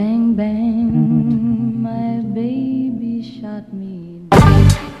bang, my baby shot me.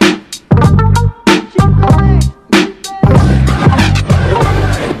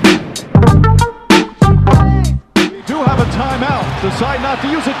 We do have a timeout. Decide not to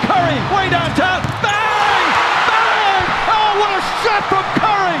use it. Curry, way downtown. Bang! Bang! Oh, what a shot from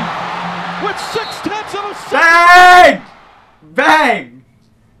Curry! With 6/10 of a second. Bang! Bang!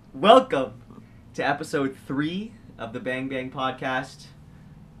 Welcome to episode 3 of the Bang Bang podcast.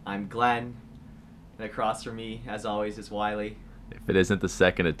 I'm Glenn, and across from me, as always, is Wiley. If it isn't the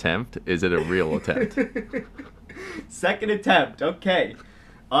second attempt, is it a real attempt? Second attempt, okay.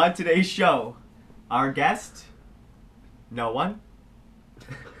 On today's show, our guest, no one.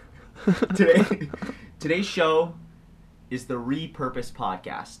 Today's show is the Repurpose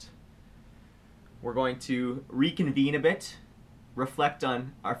Podcast. We're going to reconvene a bit, reflect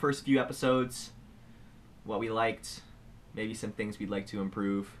on our first few episodes, what we liked, maybe some things we'd like to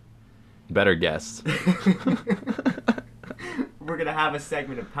improve. Better guess. We're going to have a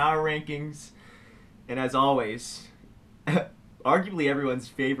segment of power rankings, and as always, arguably everyone's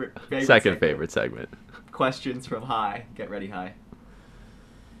favorite Second favorite segment. Questions from High. Get ready, High.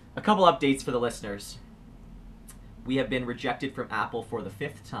 A couple updates for the listeners. We have been rejected from Apple for the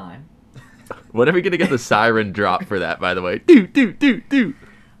 5th time. When are we going to get the siren drop for that, by the way? Do.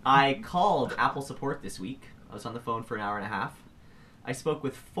 I called Apple support this week. I was on the phone for an hour and a half. I spoke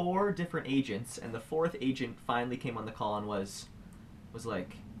with 4 different agents, and the 4th agent finally came on the call and was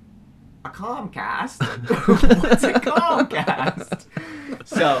like, a Comcast? What's a Comcast?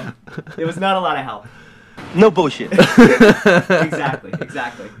 So, it was not a lot of help. No bullshit. Exactly.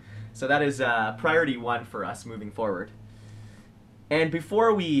 So that is priority 1 for us moving forward. And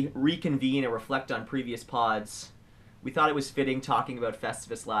before we reconvene and reflect on previous pods, we thought it was fitting, talking about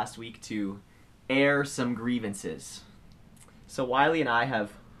Festivus last week, to air some grievances. So Wiley and I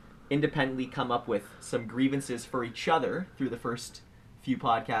have independently come up with some grievances for each other through the first few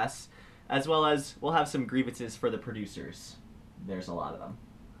podcasts, as well as we'll have some grievances for the producers. There's a lot of them.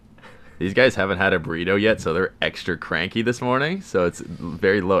 These guys haven't had a burrito yet, so they're extra cranky this morning, so it's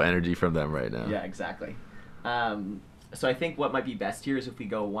very low energy from them right now. Yeah, exactly. So I think what might be best here is if we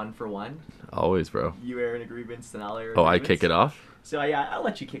go 1 for 1. Always, bro. You air in a grievance, then I'll air a Oh, grievance. I kick it off? So yeah, I'll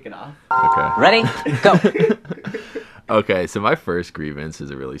let you kick it off. Okay. Ready? Go. Okay, so my first grievance is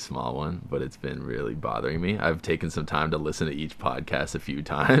a really small one, but it's been really bothering me. I've taken some time to listen to each podcast a few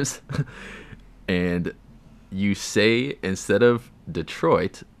times. And you say, instead of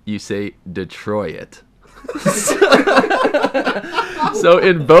Detroit, you say Detroit. So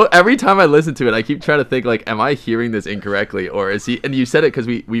in both, every time I listen to it, I keep trying to think, like, am I hearing this incorrectly, or is he? And you said it because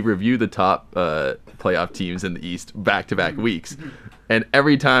we review the top playoff teams in the East back-to-back weeks, and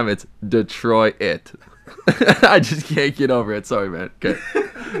every time it's Detroit. I just can't get over it. Sorry, man. Okay,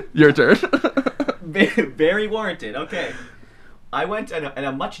 your turn. Very warranted. Okay, I went in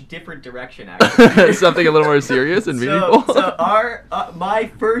a much different direction, actually. Something a little more serious and meaningful. So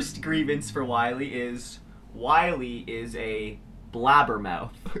my first grievance for Wiley is a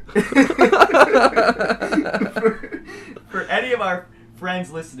blabbermouth. for any of our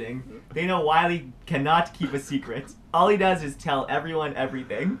friends listening, they know Wiley cannot keep a secret. All he does is tell everyone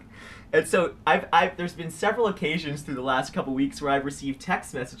everything. And so there's been several occasions through the last couple weeks where I've received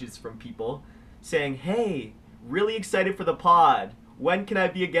text messages from people saying, "Hey, really excited for the pod. When can I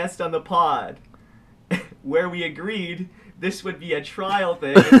be a guest on the pod?" Where we agreed this would be a trial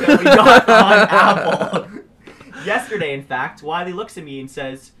thing until we got on Apple. Yesterday, in fact, Wiley looks at me and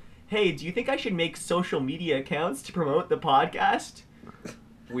says, "Hey, do you think I should make social media accounts to promote the podcast?"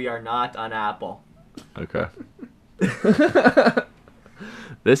 We are not on Apple. Okay.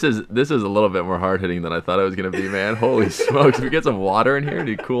 This is a little bit more hard hitting than I thought it was gonna be, man. Holy smokes! Can we get some water in here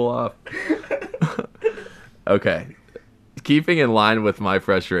to cool off? Okay. Keeping in line with my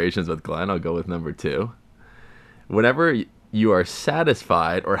frustrations with Glenn, I'll go with number 2. Whenever you are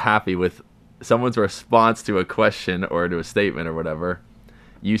satisfied or happy with someone's response to a question or to a statement or whatever,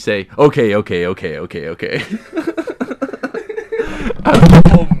 you say, okay. Oh,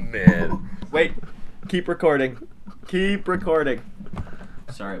 man. Wait, keep recording.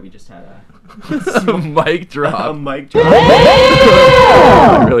 Sorry, we just had A mic drop. a mic drop.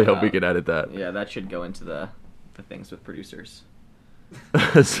 I really hope we can edit that. Yeah, that should go into the things with producers.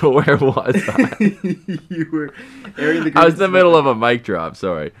 So where was I? You were airing the I was in the middle of a mic drop,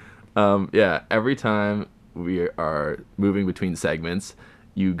 sorry. Yeah, every time we are moving between segments,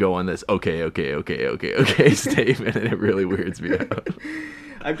 you go on this okay statement, and it really weirds me out.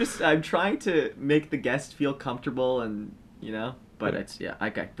 I'm trying to make the guest feel comfortable, and but it's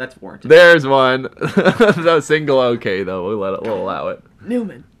okay, that's warranted. There's one. No single okay though. We'll allow it.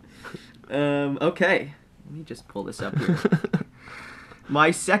 Newman. Okay. Let me just pull this up here.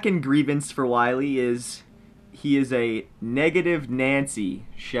 My second grievance for Wiley is he is a negative Nancy.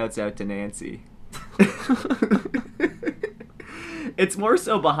 Shouts out to Nancy. It's more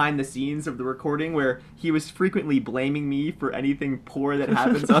so behind the scenes of the recording where he was frequently blaming me for anything poor that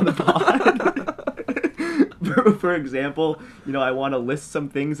happens on the pod. For example, I want to list some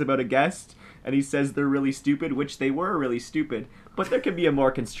things about a guest, and he says they're really stupid, which they were really stupid. But there could be a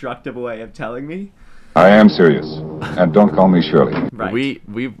more constructive way of telling me. I am serious, and don't call me Shirley. Right.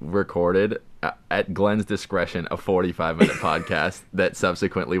 We recorded at Glenn's discretion a 45-minute podcast that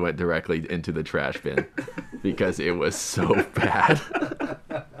subsequently went directly into the trash bin because it was so bad.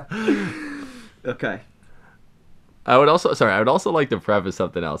 Okay. I would also like to preface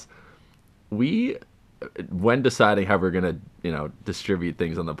something else. When deciding how we're gonna distribute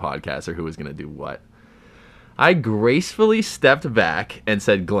things on the podcast or who was gonna do what, I gracefully stepped back and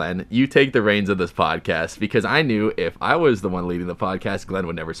said, Glenn, you take the reins of this podcast, because I knew if I was the one leading the podcast, Glenn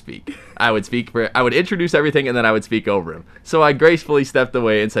would never speak. I would introduce everything, and then I would speak over him. So I gracefully stepped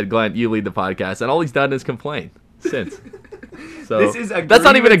away and said, Glenn, you lead the podcast. And all he's done is complain since. So that's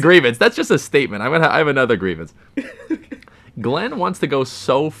not even a grievance. That's just a statement. I have another grievance. Glenn wants to go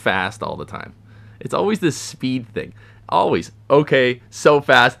so fast all the time. It's always this speed thing. Always. Okay, so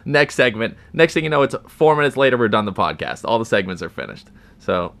fast. Next segment. Next thing you know, it's 4 minutes later, we're done the podcast. All the segments are finished.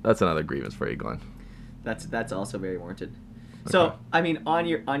 So that's another grievance for you, Glenn. That's also very warranted. So, Okay. I mean, on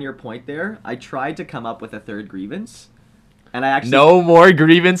your point there, I tried to come up with a third grievance, and I actually No more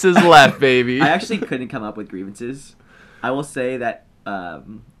grievances left, baby. I actually couldn't come up with grievances. I will say that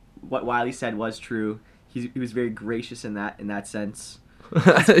what Wiley said was true. He was very gracious in that sense.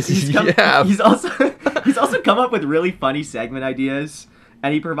 He's also come up with really funny segment ideas,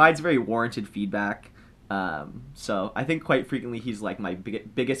 and he provides very warranted feedback. So I think quite frequently he's like my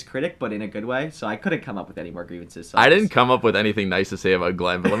biggest critic, but in a good way. So I couldn't come up with any more grievances. So I didn't come up with anything nice to say about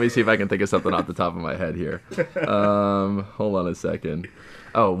Glenn, but let me see if I can think of something off the top of my head here. Hold on a second.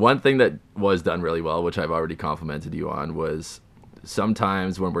 Oh, one thing that was done really well, which I've already complimented you on, was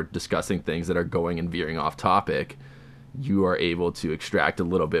sometimes when we're discussing things that are going and veering off topic, you are able to extract a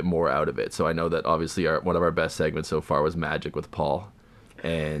little bit more out of it. So I know that obviously one of our best segments so far was Magic with Paul.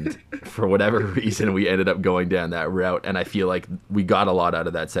 And for whatever reason, we ended up going down that route. And I feel like we got a lot out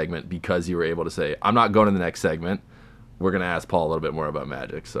of that segment because you were able to say, I'm not going to the next segment. We're going to ask Paul a little bit more about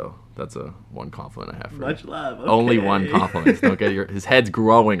Magic. So that's one compliment I have for Much you. love. Okay. Only one compliment. Don't get his head's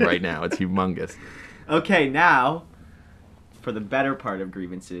growing right now. It's humongous. Okay, now for the better part of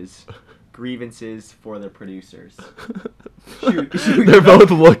grievances for the producers. Shoot, They're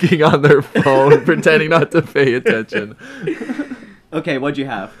both looking on their phone, pretending not to pay attention. Okay, what'd you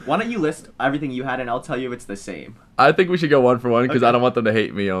have? Why don't you list everything you had, and I'll tell you if it's the same. I think we should go one for one because Okay. I don't want them to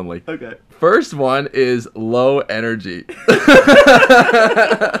hate me only. Okay. First one is low energy.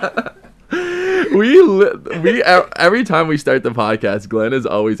 Every time we start the podcast, Glenn is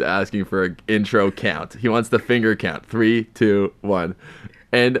always asking for an intro count. He wants the finger count. 3, 2, 1.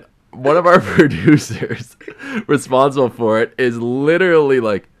 And one of our producers responsible for it is literally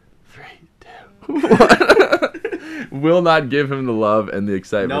like 3, 2, 1. Will not give him the love and the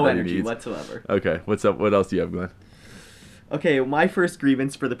excitement No that he energy needs. whatsoever. Okay, what's up? What else do you have, Glenn? Okay, my first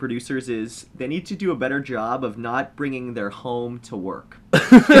grievance for the producers is they need to do a better job of not bringing their home to work.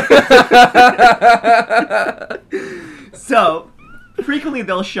 So, frequently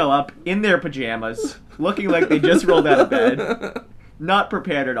they'll show up in their pajamas, looking like they just rolled out of bed, not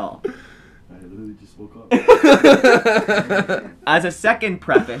prepared at all. I literally just woke up. As a second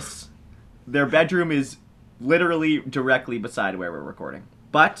preface, their bedroom is literally directly beside where we're recording.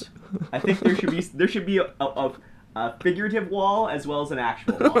 But I think there should be a figurative wall as well as an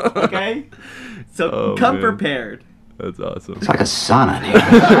actual wall. Okay, so Oh, come man. prepared. That's awesome. It's like a sauna in here.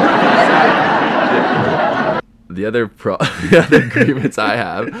 The other the other grievance I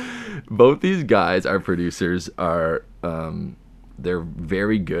have, both these guys, our producers, are they're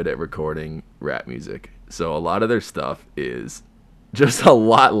very good at recording rap music. So a lot of their stuff is just a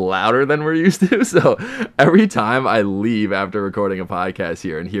lot louder than we're used to. So every time I leave after recording a podcast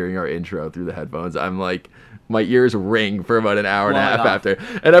here and hearing our intro through the headphones, I'm like, my ears ring for about an hour and a half Blowing off. after.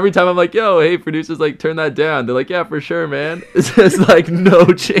 And every time I'm like, yo, hey, producers, like, turn that down. They're like, yeah, for sure, man. It's just like no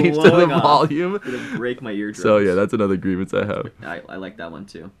change to the Blowing off. volume. It'll break my eardrums. So yeah, that's another grievance I have. I like that one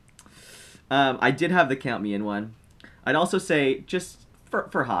too. I did have the count me in one. I'd also say just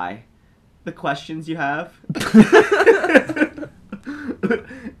for high, the questions you have.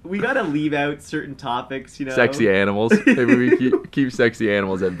 We gotta leave out certain topics, you know. Sexy animals. Maybe we keep sexy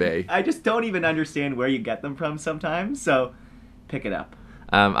animals at bay. I just don't even understand where you get them from sometimes. So, pick it up.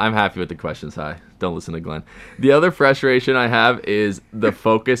 I'm happy with the questions. Hi. Don't listen to Glenn. The other frustration I have is the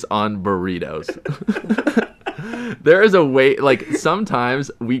focus on burritos. There is a way, like,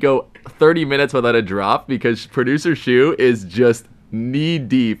 sometimes we go 30 minutes without a drop because producer Shu is just knee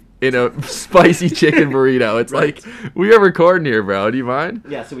deep in a spicy chicken burrito. It's like, we are recording here, bro. Do you mind?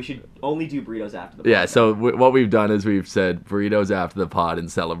 Yeah, so we should only do burritos after the pod. Yeah, so what we've done is we've said burritos after the pod in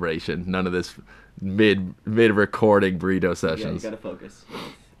celebration. None of this mid recording burrito sessions. Yeah, you gotta focus.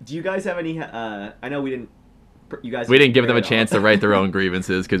 Do you guys have any? I know we didn't. You guys. We didn't give them a chance to write their own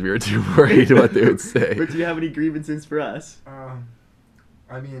grievances because we were too worried what they would say. But do you have any grievances for us?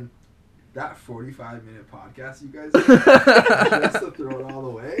 I mean, that 45-minute podcast you guys did, just to throw it all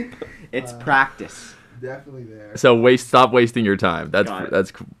away. It's practice. Definitely there. So stop wasting your time. Got it.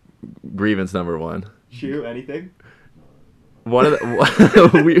 That's grievance number one. Shu, anything? One of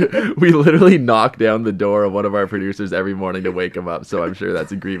the, we literally knock down the door of one of our producers every morning to wake him up. So I'm sure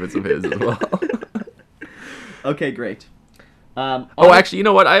that's a grievance of his as well. Okay, great. Actually, you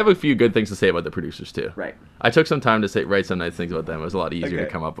know what? I have a few good things to say about the producers too. Right. I took some time to write some nice things about them. It was a lot easier to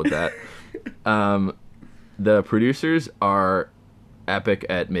come up with that. The producers are epic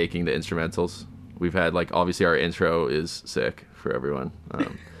at making the instrumentals. We've had, like, obviously our intro is sick for everyone.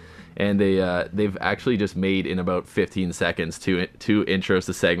 And they've actually just made in about 15 seconds two intros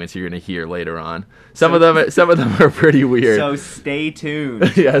to segments you're gonna hear later on. Some of them are pretty weird. So stay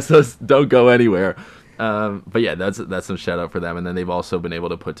tuned. Yeah, so don't go anywhere. But yeah, that's some shout out for them. And then they've also been able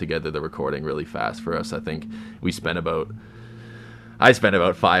to put together the recording really fast for us. I think I spent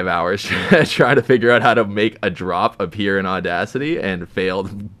about 5 hours trying to figure out how to make a drop appear in Audacity and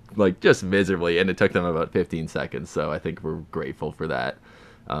failed, like, just miserably. And it took them about 15 seconds. So I think we're grateful for that.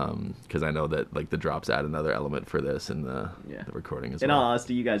 Because I know that, like, the drops add another element for this and the recording as well. In all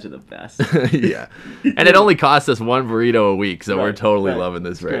honesty, you guys are the best. Yeah. And it only costs us one burrito a week, so we're Right, totally right. loving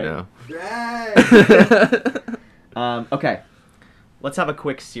this right now. Dang. Okay. Let's have a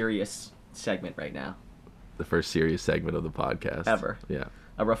quick serious segment right now. The first serious segment of the podcast. Ever. Yeah.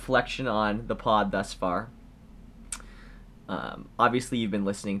 A reflection on the pod thus far. Obviously, you've been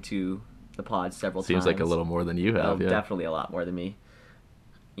listening to the pod several times. Seems like a little more than you have, yeah. Definitely a lot more than me.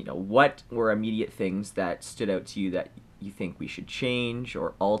 You know, what were immediate things that stood out to you that you think we should change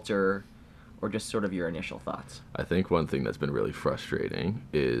or alter, or just sort of your initial thoughts? I think one thing that's been really frustrating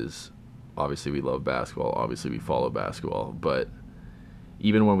is, obviously we love basketball, obviously we follow basketball, but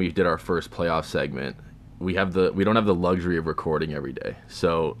even when we did our first playoff segment, we don't have the luxury of recording every day.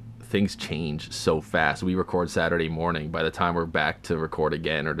 So things change so fast. We record Saturday morning. By the time we're back to record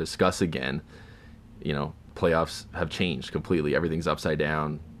again or discuss again, you know, playoffs have changed completely. Everything's upside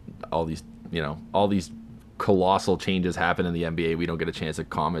down. All these colossal changes happen in the NBA. We don't get a chance to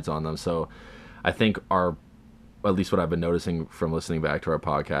comment on them. So I think at least what I've been noticing from listening back to our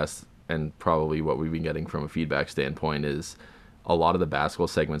podcast, and probably what we've been getting from a feedback standpoint, is a lot of the basketball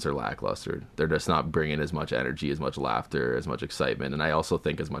segments are lackluster. They're just not bringing as much energy, as much laughter, as much excitement, and I also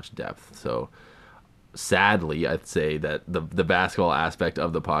think as much depth. So sadly, I'd say that the basketball aspect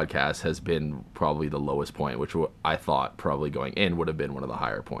of the podcast has been probably the lowest point, which I thought probably going in would have been one of the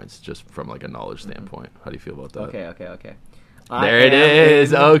higher points, just from, like, a knowledge standpoint. How do you feel about that? Okay. There it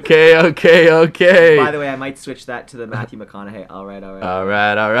is. Okay. By the way, I might switch that to the Matthew McConaughey. All right. All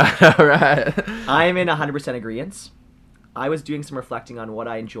right. I am in 100% agreement. I was doing some reflecting on what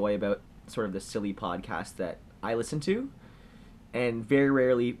I enjoy about sort of the silly podcast that I listen to. And very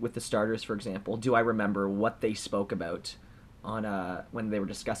rarely, with the starters, for example, do I remember what they spoke about on when they were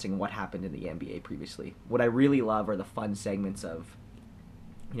discussing what happened in the NBA previously. What I really love are the fun segments of,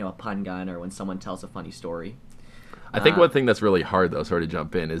 you know, a pun gun or when someone tells a funny story. I think one thing that's really hard, though, sorry to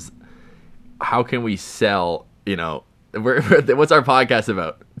jump in, is how can we sell, you know, what's our podcast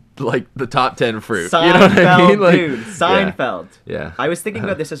about? Like, the top 10 fruit. Seinfeld, you know what I mean? Like, dude. Seinfeld. Yeah. I was thinking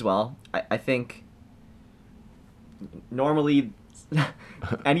about this as well. I think normally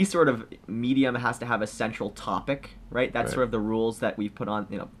any sort of medium has to have a central topic, right? That's sort of the rules that we've put on,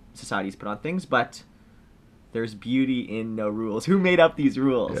 you know, society's put on things, but there's beauty in no rules. Who made up these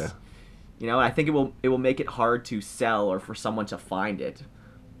rules? Yeah. You know, I think it will make it hard to sell or for someone to find it.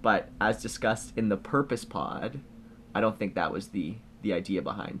 But as discussed in the Repurpose Pod, I don't think that was the idea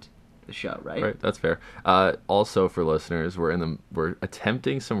behind the show, right? Right, that's fair. Also, for listeners, we're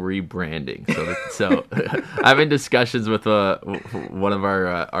attempting some rebranding. So I'm in discussions with one of our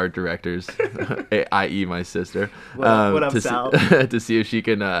art directors, i.e. my sister, what up, Sal? to see if she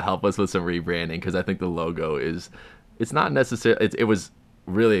can help us with some rebranding, because I think the logo it's not necessarily. It was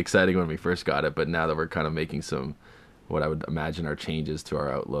really exciting when we first got it, but now that we're kind of making some, what I would imagine are changes to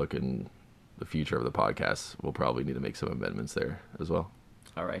our outlook and the future of the podcast, we'll probably need to make some amendments there as well.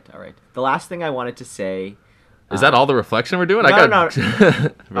 All right. The last thing I wanted to say. Is that all the reflection we're doing? No.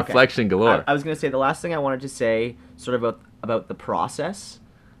 Reflection galore. I was going to say the last thing I wanted to say, sort of about the process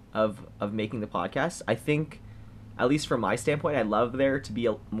of making the podcast. I think, at least from my standpoint, I'd love there to be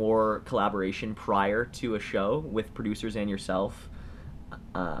more collaboration prior to a show with producers and yourself,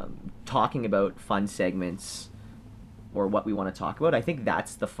 talking about fun segments or what we want to talk about. I think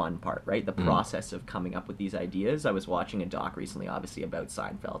that's the fun part, right? The process of coming up with these ideas. I was watching a doc recently, obviously, about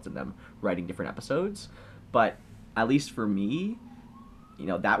Seinfeld and them writing different episodes. But at least for me,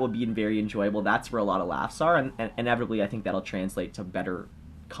 that will be very enjoyable. That's where a lot of laughs are. And inevitably, I think that'll translate to better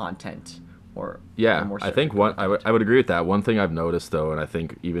content or more I think I would agree with that. One thing I've noticed, though, and I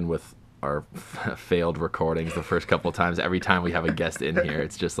think even with our failed recordings the first couple of times, every time we have a guest in here,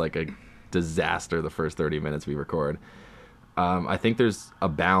 it's just like a disaster the first 30 minutes we record. I think there's a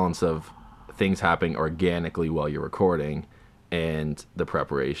balance of things happening organically while you're recording and the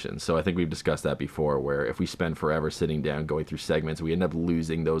preparation. So I think we've discussed that before, where if we spend forever sitting down going through segments, we end up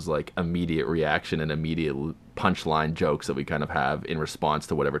losing those like immediate reaction and immediate punchline jokes that we kind of have in response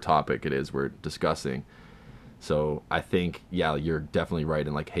to whatever topic it is we're discussing. So I think, yeah, you're definitely right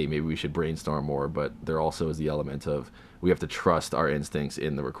in like, hey, maybe we should brainstorm more, but there also is the element of we have to trust our instincts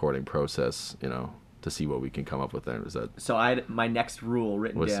in the recording process, to see what we can come up with there. Is that so? My next rule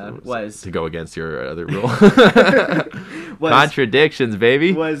written down was to go against your other rule. Contradictions,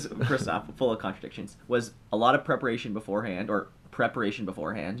 baby. Was first off full of contradictions. Was a lot of preparation beforehand,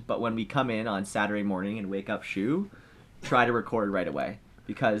 but when we come in on Saturday morning and wake up, try to record right away,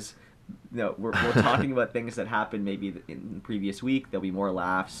 because we're talking about things that happened maybe in the previous week. There'll be more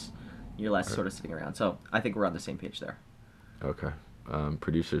laughs. You're less sort of sitting around. So I think we're on the same page there. Okay.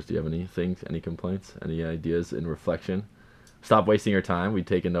 Producers, do you have any complaints, any ideas in reflection? Stop wasting your time. We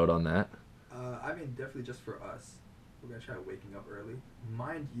take a note on that. Definitely just for us. We're going to try waking up early.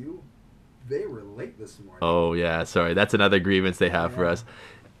 Mind you, they were late this morning. Oh, yeah. Sorry. That's another grievance they have for us.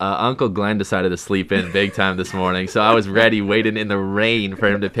 Uncle Glenn decided to sleep in big time this morning, so I was ready, waiting in the rain for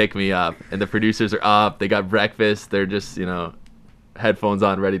him to pick me up. And the producers are up. They got breakfast. They're just, headphones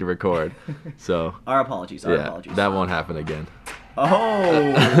on, ready to record. So Our apologies. That won't happen again.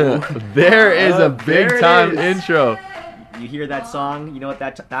 Oh, there is a big time intro. You hear that song? You know what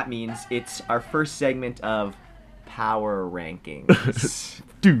that means? It's our first segment of Power Rankings.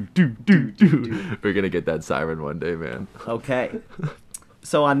 do. We're gonna get that siren one day, man. Okay.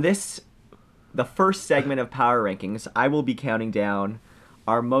 So on the first segment of Power Rankings, I will be counting down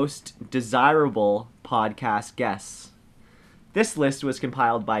our most desirable podcast guests. This list was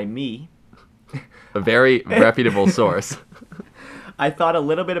compiled by me. A very reputable source. I thought a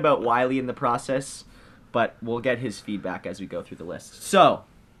little bit about Wiley in the process, but we'll get his feedback as we go through the list. So,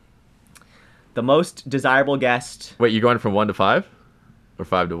 the most desirable guest... Wait, you're going from 1 to 5? Or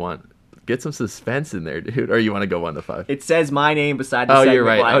 5 to 1? Get some suspense in there, dude. Or you want to go 1 to 5? It says my name beside the segment, you're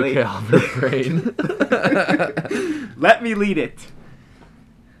right. Wiley. Okay, I'll refrain. Let me lead it.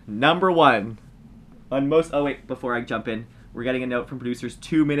 Number 1. Before I jump in, we're getting a note from producers,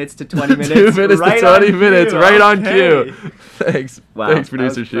 2 minutes to 20 minutes. 2 minutes to 20 minutes, right on cue. Thanks. Wow. Thanks,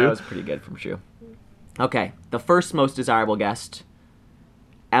 producer Shu. That was pretty good from Shu. Okay, the first most desirable guest,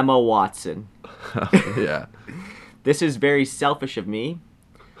 Emma Watson. Yeah. This is very selfish of me.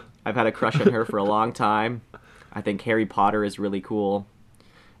 I've had a crush on her for a long time. I think Harry Potter is really cool.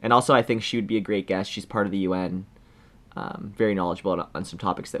 And also I think she would be a great guest. She's part of the UN. Very knowledgeable on some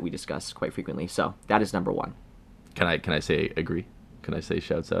topics that we discuss quite frequently. So that is number 1. Can I say agree? Can I say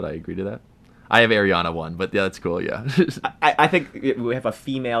shouts out? I agree to that. I have Ariana 1, but yeah, that's cool. Yeah. I think we have a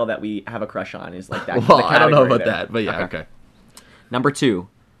female that we have a crush on is like that. Well, I don't know about that, but yeah, okay. Number 2,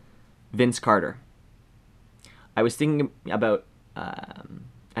 Vince Carter. I was thinking about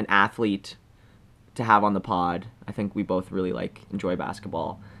an athlete to have on the pod. I think we both really enjoy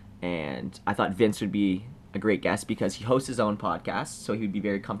basketball, and I thought Vince would be a great guest because he hosts his own podcast, so he would be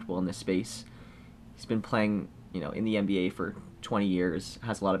very comfortable in this space. He's been playing, in the NBA for 20 years,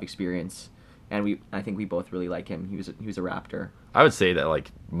 has a lot of experience, and I think we both really like him. He was a Raptor. I would say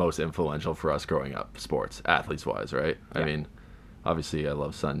that most influential for us growing up, sports, athletes wise, right? Yeah. I mean, obviously I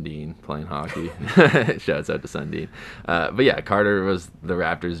love Sundin playing hockey. Shouts out to Sundin. But yeah, Carter was the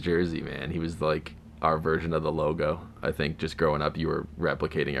Raptors jersey, man. He was our version of the logo. I think just growing up, you were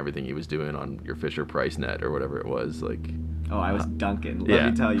replicating everything he was doing on your Fisher-Price net or whatever it was. Oh, I was dunking.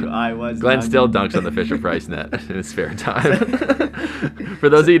 Let me tell you, I was Glenn dunking. Still dunks on the Fisher-Price net in his spare time. For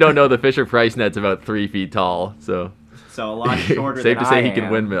those of you who don't know, the Fisher-Price net's about 3 feet tall. So a lot shorter safe than to say I he can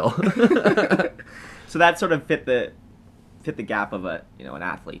am. windmill. So that sort of fit the gap of an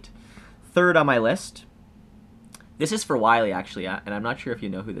athlete. Third on my list, This is for Wiley, actually, and I'm not sure if you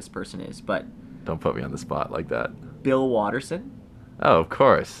know who this person is, but Don't put me on the spot like that. Bill Watterson. Oh, of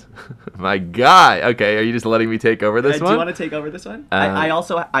course. My guy. Okay, are you just letting me take over this one? Do you want to take over this one? I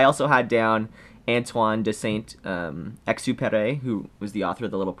also had down Antoine de Saint-Exupéry, who was the author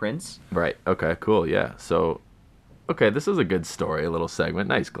of The Little Prince. Right. Okay, cool. Yeah. So, okay, this is a good story, a little segment.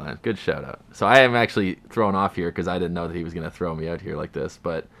 Nice, Glenn. Good shout out. So I am actually thrown off here because I didn't know that he was going to throw me out here like this.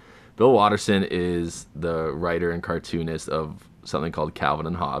 But Bill Watterson is the writer and cartoonist of something called Calvin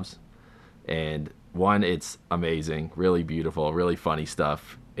and Hobbes. And one, it's amazing, really beautiful, really funny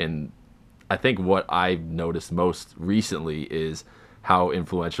stuff. And I think what I've noticed most recently is how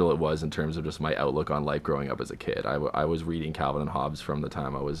influential it was in terms of just my outlook on life growing up as a kid. I was reading Calvin and Hobbes from the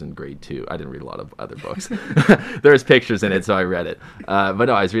time I was in grade 2. I didn't read a lot of other books. There's pictures in it, so I read it. But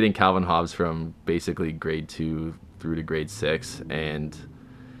no, I was reading Calvin and Hobbes from basically grade 2 through to grade 6. And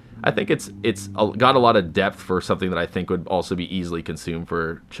I think it's got a lot of depth for something that I think would also be easily consumed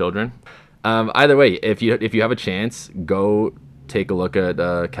for children. Either way, if you have a chance, go take a look at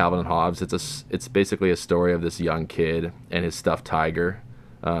Calvin and Hobbes. It's basically a story of this young kid and his stuffed tiger.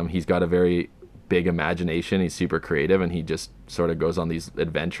 He's got a very big imagination. He's super creative, and he just sort of goes on these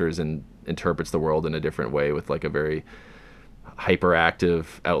adventures and interprets the world in a different way with like a very hyperactive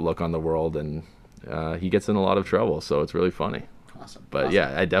outlook on the world. And he gets in a lot of trouble, so it's really funny. Awesome. But awesome.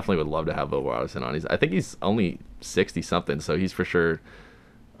 Yeah, I definitely would love to have Bill Watterson on. I think he's only 60 something, so he's for sure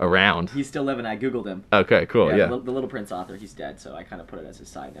around. He's still living. I googled him. Okay, cool. Yeah. The Little Prince author. He's dead, so I kind of put it as a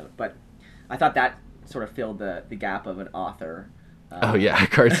side note. But I thought that sort of filled the gap of an author. Oh yeah,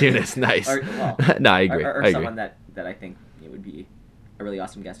 cartoonist. Nice. No, I agree. Or I agree. someone that I think it would be a really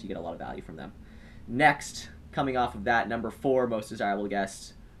awesome guest. You get a lot of value from them. Next, coming off of that, number 4 most desirable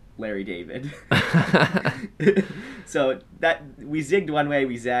guest, Larry David. So that we zigged one way,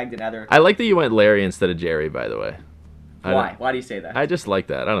 we zagged another. I like that you went Larry instead of Jerry, by the way. Why? Why do you say that? I just like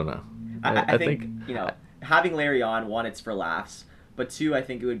that. I don't know. I think, having Larry on, 1, it's for laughs, but 2, I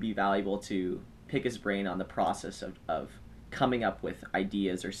think it would be valuable to pick his brain on the process of coming up with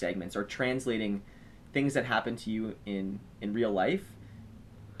ideas or segments or translating things that happen to you in real life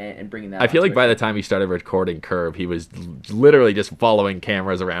and bringing that. I feel like by the time he started recording Curb, he was literally just following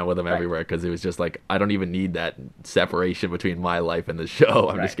cameras around with him everywhere because it was just like, I don't even need that separation between my life and the show.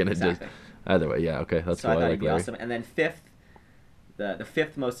 I'm just going to just... Either way, yeah, okay, that's cool. I thought I it'd be Larry. awesome. And then 5th, the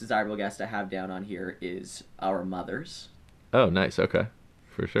 5th most desirable guest I have down on here is our mothers. Oh, nice, okay,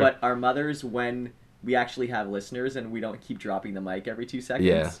 for sure. But our mothers, when we actually have listeners and we don't keep dropping the mic every 2 seconds.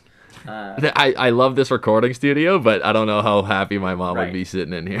 Yeah. I love this recording studio, but I don't know how happy my mom would be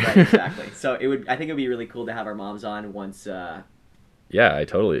sitting in here. Right, exactly. So I think it would be really cool to have our moms on once. Yeah, I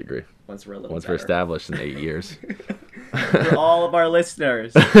totally agree. Once we're a little. Once we're established in 8 years. For all of our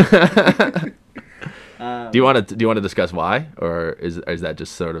listeners. Do you want to discuss why, or is that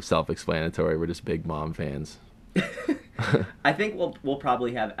just sort of self-explanatory? We're just big mom fans. I think we'll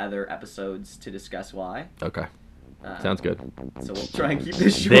probably have other episodes to discuss why. Okay. Sounds good. So we'll try and keep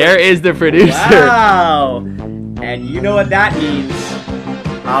this short. There is the producer. Wow! And you know what that means.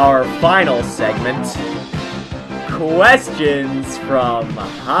 Our final segment. Questions from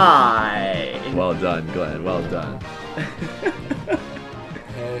High. Well done, Glenn. Well done.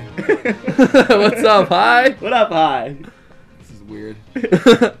 Hey, What's up, High? What up, High? this is weird.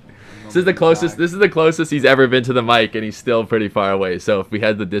 This is the closest he's ever been to the mic, and he's still pretty far away. So if we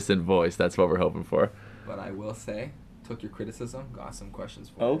had the distant voice, that's what we're hoping for. But I will say, took your criticism, got some questions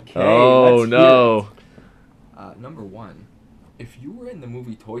for you. Okay. Oh let's no. Number 1, if you were in the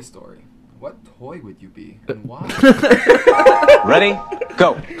movie Toy Story, what toy would you be and why? Ready?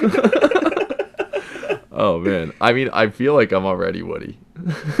 Go. Oh man. I mean, I feel like I'm already Woody.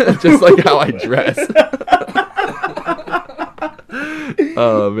 Just like how I dress.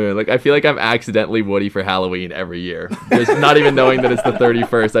 Oh man, like I feel like I'm accidentally Woody for Halloween every year. Just not even knowing that it's the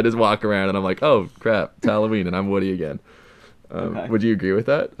 31st. I just walk around and I'm like, oh crap, it's Halloween and I'm Woody again. Okay. Would you agree with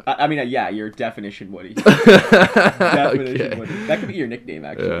that? I mean, yeah, your definition Woody. Definition Okay. Woody. That could be your nickname,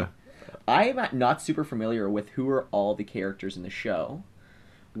 actually. Yeah. I'm not super familiar with who are all the characters in the show.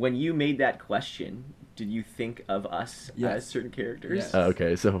 When you made that question, did you think of us as certain characters? Yes.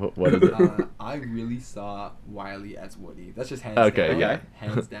 Okay, so what is it? I really saw Wiley as Woody. That's just hands Okay, down. yeah.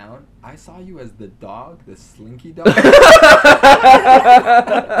 Hands down. I saw you as the dog, the slinky dog.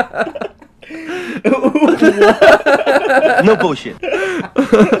 No bullshit.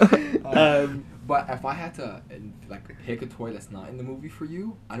 But if I had to pick a toy that's not in the movie for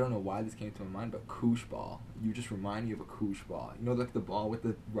you, I don't know why this came to my mind, but Koosh ball. You just remind me of a Koosh ball. You know, like the ball with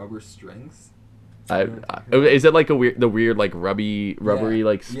the rubber strings. Is it like the weird like rubbery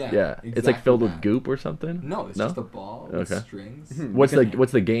like Yeah, it's like filled with that. goop or something? No, it's just a ball with strings. What's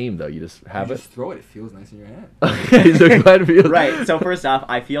the game though? You just have You it. just throw it. It feels nice in your hand. Okay, so glad feels Right. So first off,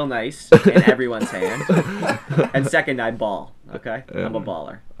 I feel nice in everyone's hand, and second, I ball. Okay, I'm a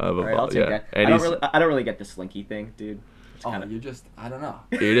baller. I'm a All right, I'll ball- take yeah. that. And I don't really get the slinky thing, dude. You're just, I don't know.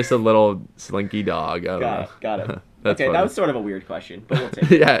 You're just a little slinky dog. I don't know. Got it. That's Okay, funny. that was sort of a weird question, but we'll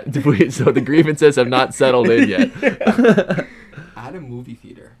take it. Yeah, so the grievances have not settled in yet. At a movie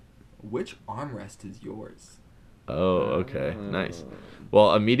theater, which armrest is yours? Oh, okay, nice.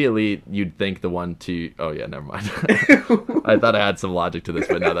 Well, immediately you'd think the one to. Oh yeah, never mind. I thought I had some logic to this,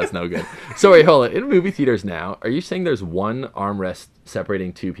 but no, that's no good. So wait, hold on. In movie theaters now, are you saying there's one armrest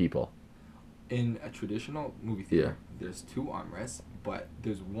separating two people? In a traditional movie theater, there's two armrests, but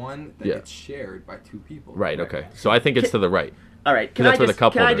there's one that gets shared by two people. Right. Okay. So I think it's to the right. All right, that's where the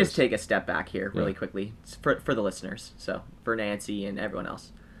cup can I holder just is. take a step back here really quickly for the listeners, so for Nancy and everyone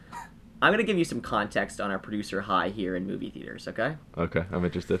else. I'm gonna give you some context on our producer high here in movie theaters, okay? Okay, I'm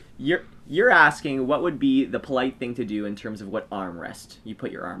interested. You're asking what would be the polite thing to do in terms of what armrest you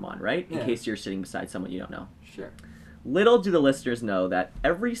put your arm on, right? In case you're sitting beside someone you don't know. Sure. Little do the listeners know that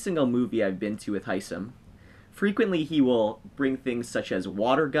every single movie I've been to with Heisem, frequently he will bring things such as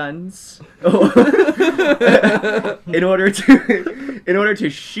water guns in order to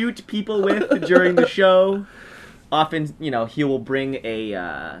shoot people with during the show. Often, he will bring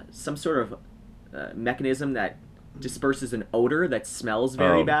a some sort of mechanism that disperses an odor that smells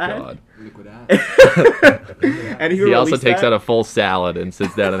very bad. God. Liquid ass. And He also takes out a full salad and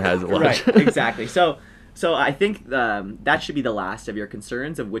sits down and has lunch. Right, exactly. So I think that should be the last of your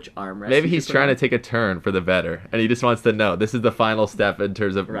concerns of which armrest. Maybe you he's should put trying on. to take a turn for the better, and he just wants to know. This is the final step in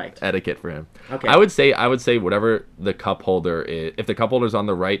terms of etiquette for him. Okay. I would say whatever the cup holder is. If the cup holder's on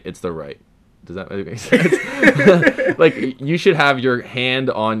the right, it's the right. Does that make sense? Like, you should have your hand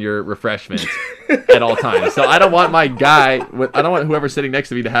on your refreshment at all times. So I don't want I don't want whoever's sitting next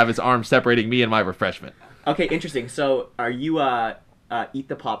to me to have his arm separating me and my refreshment. Okay, interesting. So are you eat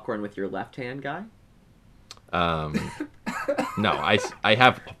the popcorn with your left hand guy? No, I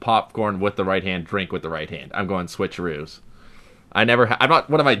have popcorn with the right hand, drink with the right hand. I'm going switcheroos. I'm not.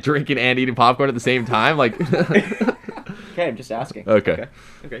 What am I drinking and eating popcorn at the same time? Like. Okay, I'm just asking. Okay.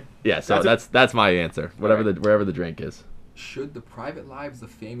 Yeah, so That's that's my answer. Wherever the drink is. Should the private lives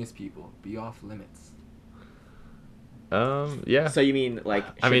of famous people be off limits? Yeah. So you mean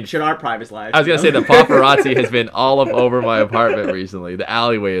should our private lives? I was gonna say the paparazzi has been all up over my apartment recently. The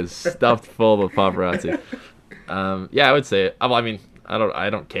alleyway is stuffed full of paparazzi. Yeah, I would say it. I mean, I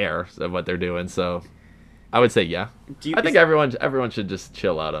don't care what they're doing, so I would say yeah. I think everyone should just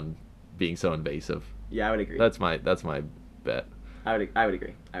chill out on being so invasive. Yeah, I would agree. That's my bet. I would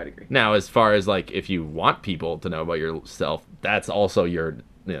agree. Now, as far as like if you want people to know about yourself, that's also your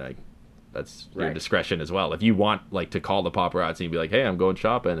that's your discretion as well. If you want like to call the paparazzi and be like, "Hey, I'm going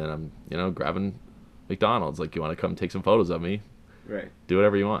shopping and I'm grabbing McDonald's. Like, you want to come take some photos of me?" Right. Do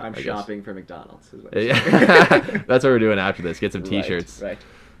whatever you want. I'm I shopping guess. for McDonald's. Is what That's what we're doing after this. Get some T-shirts. Right.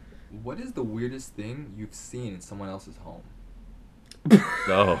 What is the weirdest thing you've seen in someone else's home?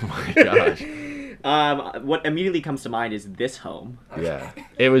 Oh my gosh. What immediately comes to mind is this home. Yeah,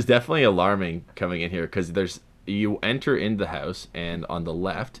 it was definitely alarming coming in here because you enter into the house and on the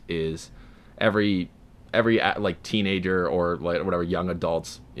left is every like teenager or like whatever young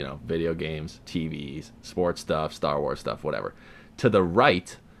adults, video games, TVs, sports stuff, Star Wars stuff, whatever. To the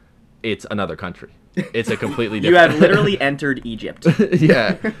right, it's another country. It's a completely You different. have literally entered Egypt.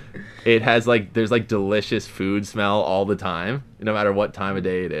 Yeah, it has there's delicious food smell all the time, no matter what time of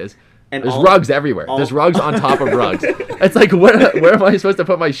day it is. And there's rugs everywhere. There's rugs on top of rugs. It's like where am I supposed to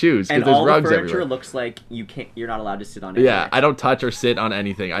put my shoes? And there's all rugs the furniture everywhere. looks like you're not allowed to sit on it. Yeah, I don't touch or sit on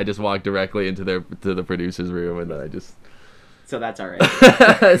anything. I just walk directly into the producer's room and then I just. So that's all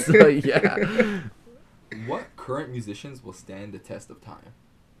right. So yeah. What current musicians will stand the test of time?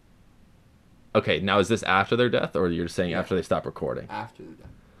 Okay, now is this after their death, or you're saying after they stop recording? After the death.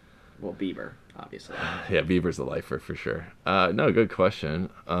 Well, Bieber, obviously. Yeah, Bieber's a lifer for sure. No, good question.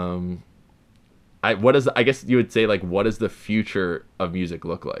 I guess you would say what does the future of music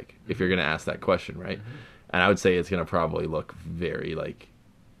look like if you're gonna ask that question, right? Mm-hmm. And I would say it's gonna probably look very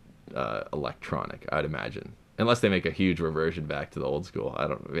electronic. I'd imagine, unless they make a huge reversion back to the old school. I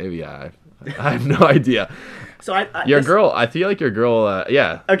don't. Maybe I have no idea. So I feel like your girl.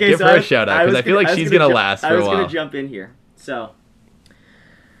 Yeah. Okay. Give so her a shout out because I feel like she's gonna last for a while. I was gonna jump in here. So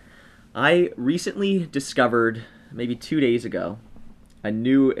I recently discovered, maybe 2 days ago, a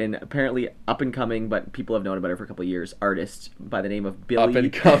new and apparently up and coming, but people have known about her for a couple of years, artist by the name of Billie. Up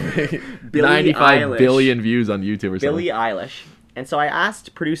and coming. Billie 95 Eilish. billion views on YouTube or something. Billie Eilish. And so I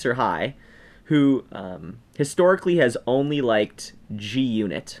asked producer Hi, who historically has only liked G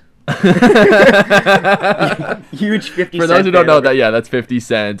Unit. Huge 50 For Cent those who don't fan. know that, yeah, that's 50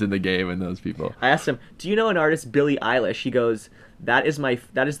 Cent in the game and those people. I asked him, "Do you know an artist, Billie Eilish?" He goes, that is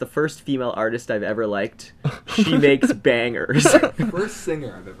the first female artist I've ever liked. She makes bangers." First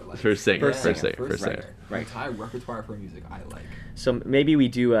singer I've ever liked. First singer. First Right. singer. Right. The entire repertoire of her music I like. So maybe we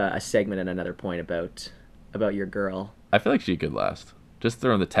do a segment at another point about your girl. I feel like she could last. Just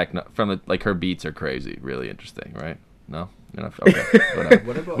throwing the techno from the like her beats are crazy, really interesting, right? No, okay, whatever.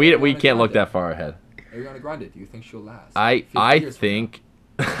 What about we Ariana can't look Grande? that far ahead. Ariana Grande, do you think she'll last? I 50 years from think,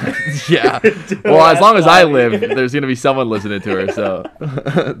 yeah. Well, as long as I live, there's gonna be someone listening to her, so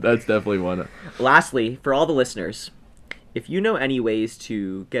that's definitely one. Lastly, for all the listeners, if you know any ways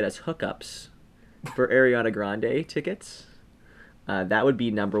to get us hookups for Ariana Grande tickets, that would be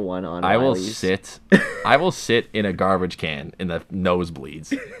number one on I will Wiley's. sit in a garbage can in the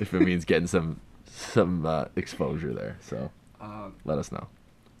nosebleeds if it means getting some exposure there. So let us know.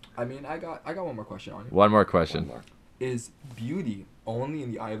 I mean, I got one more question on you. One more question. Is beauty only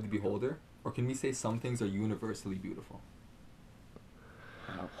in the eye of the beholder, or can we say some things are universally beautiful?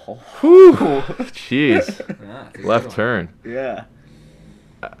 Whew. Jeez. Yeah, it's a Left good one. turn. Yeah.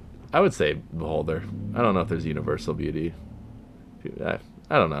 I would say beholder. I don't know if there's universal beauty. I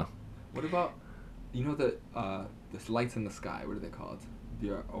don't know. What about, you know, the lights in the sky? What are they called?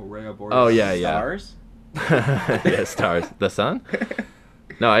 The aurora borealis. Oh yeah, yeah. Stars? Yeah, stars. The sun?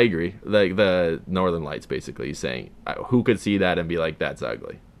 No, I agree. Like the northern lights, basically. He's saying, who could see that and be like, that's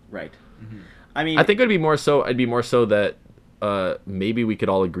ugly? Right. Mm-hmm. I mean, I think it'd be more so that maybe we could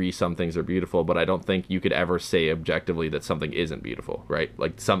all agree some things are beautiful, but I don't think you could ever say objectively that something isn't beautiful, right?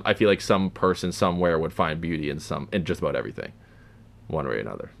 Like I feel like some person somewhere would find beauty in just about everything, one way or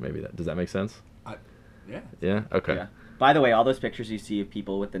another. Maybe does that make sense? Yeah. Yeah. Okay. Yeah. By the way, all those pictures you see of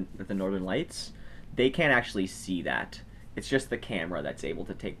people with the northern lights, they can't actually see that. It's just the camera that's able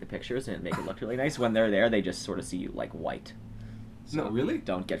to take the pictures and make it look really nice. When they're there, they just sort of see like white. So No, really?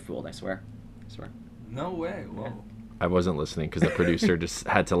 Don't get fooled, I swear. No way. Whoa. I wasn't listening because the producer just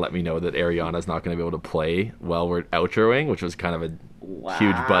had to let me know that Ariana's not going to be able to play while we're outroing, which was kind of a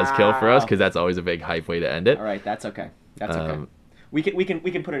huge buzzkill for us because that's always a big hype way to end it. All right, that's okay. That's okay. We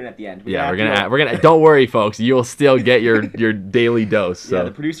can put it in at the end. We're gonna. Don't worry, folks. You'll still get your daily dose. So. Yeah,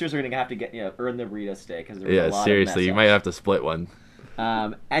 the producers are gonna have to earn the burrito steak because there's a lot seriously, of you might have to split one.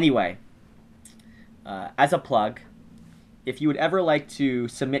 Anyway, as a plug, if you would ever like to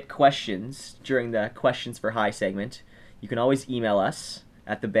submit questions during the Questions for High segment, you can always email us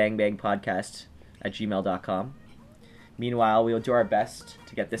at thebangbangpodcast@gmail.com. Meanwhile, we'll do our best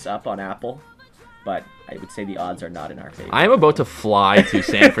to get this up on Apple, but I would say the odds are not in our favor. I am about to fly to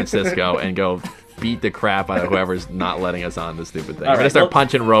San Francisco and go beat the crap out of whoever's not letting us on this stupid thing. All We're gonna right, start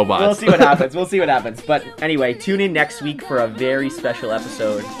punching robots. We'll see what happens. But anyway, tune in next week for a very special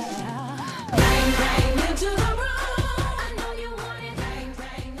episode. Bang, bang.